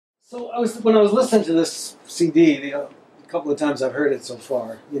So when I was listening to this CD, a couple of times I've heard it so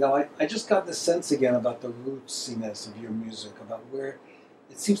far, I just got this sense again about the rootsiness of your music, about where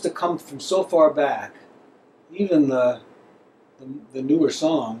it seems to come from so far back. Even the newer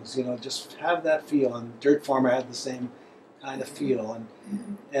songs, just have that feel. And Dirt Farmer had the same kind of feel,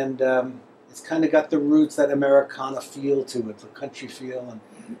 and it's kind of got the roots, that Americana feel to it, the country feel,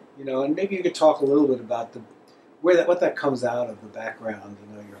 and maybe you could talk a little bit about what that comes out of, the background,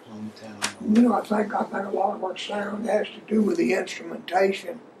 your hometown. I think a lot of our sound has to do with the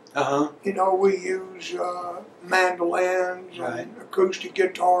instrumentation. Uh-huh. We use mandolins Right. and acoustic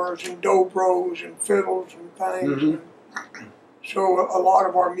guitars and dobros and fiddles and things. Mm-hmm. So a lot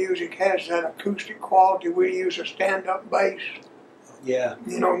of our music has that acoustic quality. We use a stand-up bass. Yeah.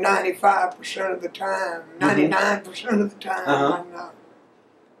 95% of the time, 99% of the time. Uh-huh.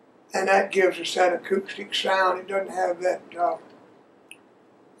 And that gives us that acoustic sound. It doesn't have that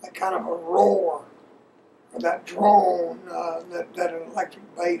kind of a roar, or that drone that an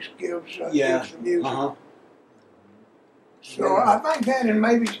electric bass gives the music. Uh-huh. So I think that, and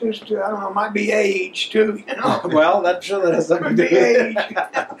maybe just, I don't know, it might be age too, Well, I'm sure that has something to do with it.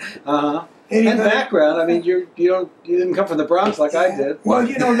 Uh-huh. And background, I mean, you didn't come from the Bronx like I did. Well,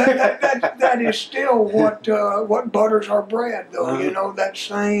 that is still what butters our bread, though. Uh-huh. That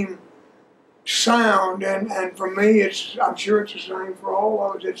same sound, and for me, I'm sure it's the same for all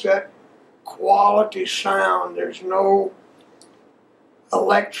of us. It's that quality sound. There's no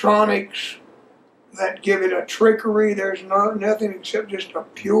electronics that give it a trickery. There's nothing except just a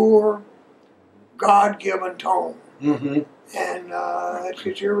pure, God-given tone. Mm-hmm. And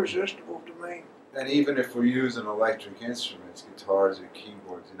it's irresistible to me. And even if we're using electric instruments, guitars or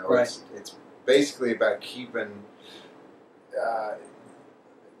keyboards, Right. it's basically about keeping,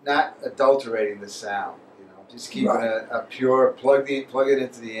 not adulterating the sound. Just keeping Right. a pure plug it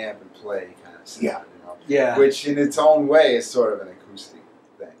into the amp and play kind of sound. Yeah. Yeah. Which in its own way is sort of an acoustic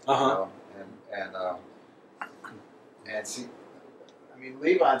thing. Uh-huh. And see, I mean,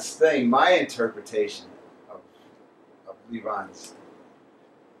 Levon's thing, my interpretation of Levon's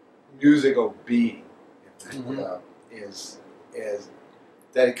musical being is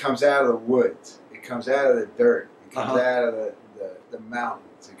that it comes out of the woods, it comes out of the dirt, it comes out of the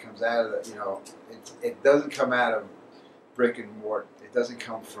mountains, it comes out of it doesn't come out of brick and mortar, it doesn't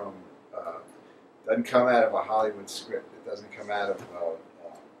come from out of a Hollywood script, it doesn't come out of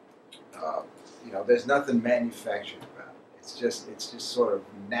there's nothing manufactured about it. It's just sort of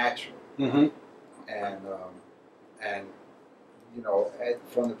natural. Mm-hmm. And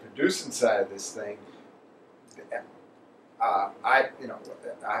from the producing side of this thing, I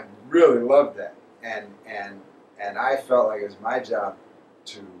really loved that, and I felt like it was my job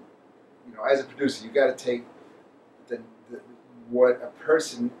to, as a producer, you got to take what a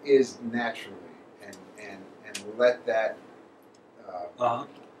person is naturally and let that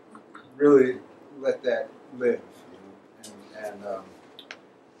really let that live,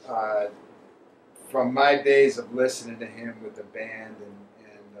 from my days of listening to him with the band,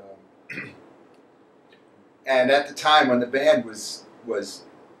 and at the time when the band was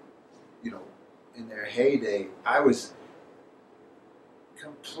in their heyday, I was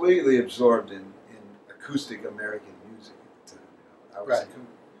completely absorbed in acoustic American music at the time. I was from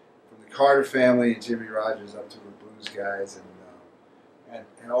the Carter family and Jimmy Rogers up to the blues guys and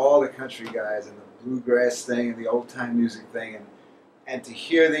all the country guys and the bluegrass thing and the old time music thing, and to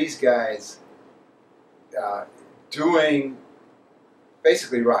hear these guys doing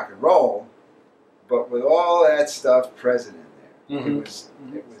basically rock and roll, but with all that stuff present in there.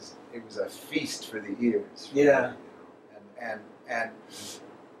 Mm-hmm. It was a feast for the ears. Yeah. And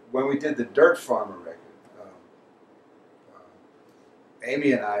when we did the Dirt Farmer record,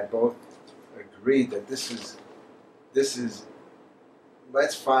 Amy and I both agreed that this is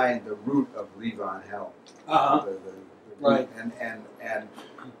let's find the root of Levon Helm. Uh-huh. The Right. And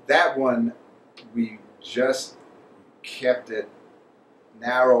that one, we just kept it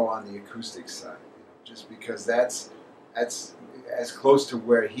narrow on the acoustic side, just because that's as close to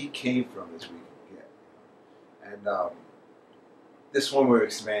where he came from as we can get. And this one we're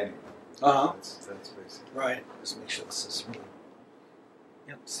expanding. Uh-huh. That's basically Right. Just make sure this is really.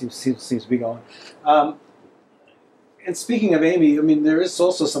 Yep. Seems to be going. And speaking of Amy, I mean, there is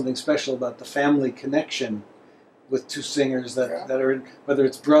also something special about the family connection with two singers that are in, whether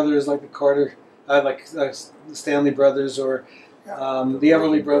it's brothers like the Carter, the Stanley brothers, or the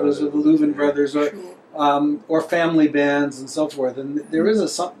Everly brothers, or the Leuven brothers, or family bands and so forth. And there is a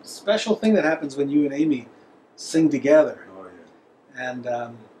special thing that happens when you and Amy sing together. Oh yeah. And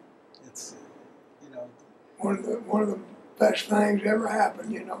it's one of the best things ever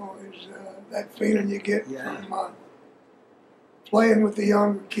happen, you know, is that feeling you get from playing with the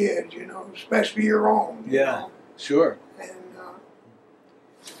younger kids, you know, especially your own. You know? Sure. And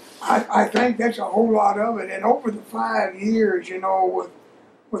I think that's a whole lot of it. And over the 5 years, you know,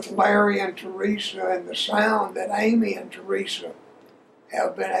 with Larry and Teresa and the sound that Amy and Teresa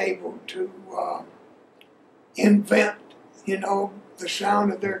have been able to invent, you know, the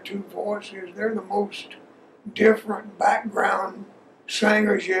sound of their two voices. They're the most different background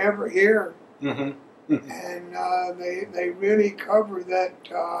singers you ever hear. Mm-hmm. And they really cover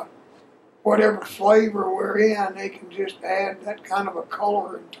that, whatever flavor we're in, they can just add that kind of a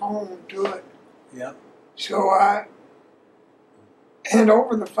color and tone to it. Yeah. So and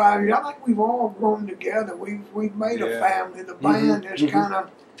over the 5 years, I think we've all grown together. We've made a family. The band has kind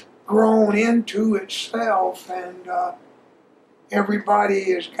of grown into itself, and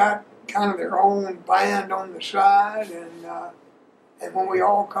everybody has got kind of their own band on the side, and when we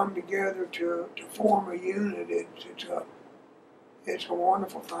all come together to form a unit, it's a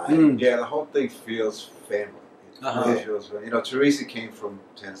wonderful thing. Yeah, the whole thing feels family. It really feels, you know, Teresa came from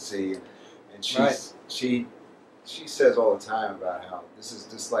Tennessee, and she says all the time about how this is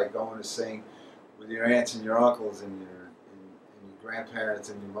just like going to sing with your aunts and your uncles and your grandparents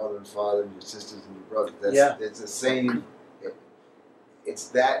and your mother and father and your sisters and your brothers. It's the same. It's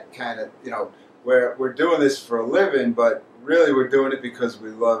that kind of, you know, where we're doing this for a living, but really we're doing it because we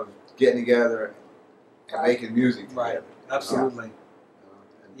love getting together and making music together. Right. Absolutely.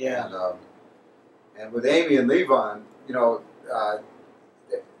 And with Amy and Levon, you know,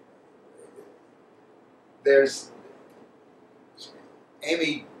 there's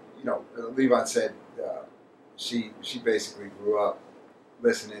Amy. You know, Levon said she basically grew up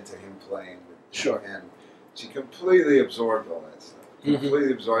listening to him playing. And she completely absorbed all that stuff.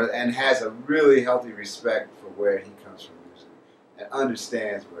 Completely absorbed it, and has a really healthy respect for where he comes from music, and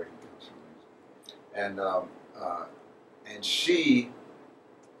understands where he comes from music. And she,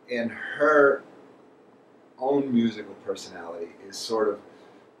 in her own musical personality, is sort of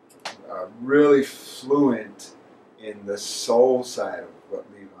really fluent in the soul side of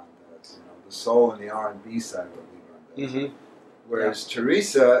what Levon does. You know, the soul and the R&B side of what Levon does. Whereas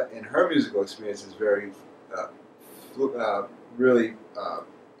Teresa, in her musical experience, is very really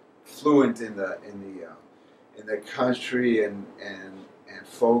fluent in the country and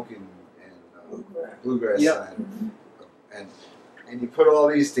folk and bluegrass side of, and you put all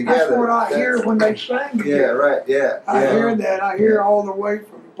these together. That's what I hear when they sing together. Yeah, right. Yeah, I hear that. I hear all the way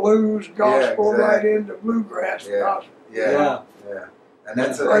from blues, gospel, right into bluegrass gospel. Yeah. And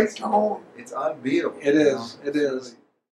that's a great tone. It's unbeatable. It is. It is.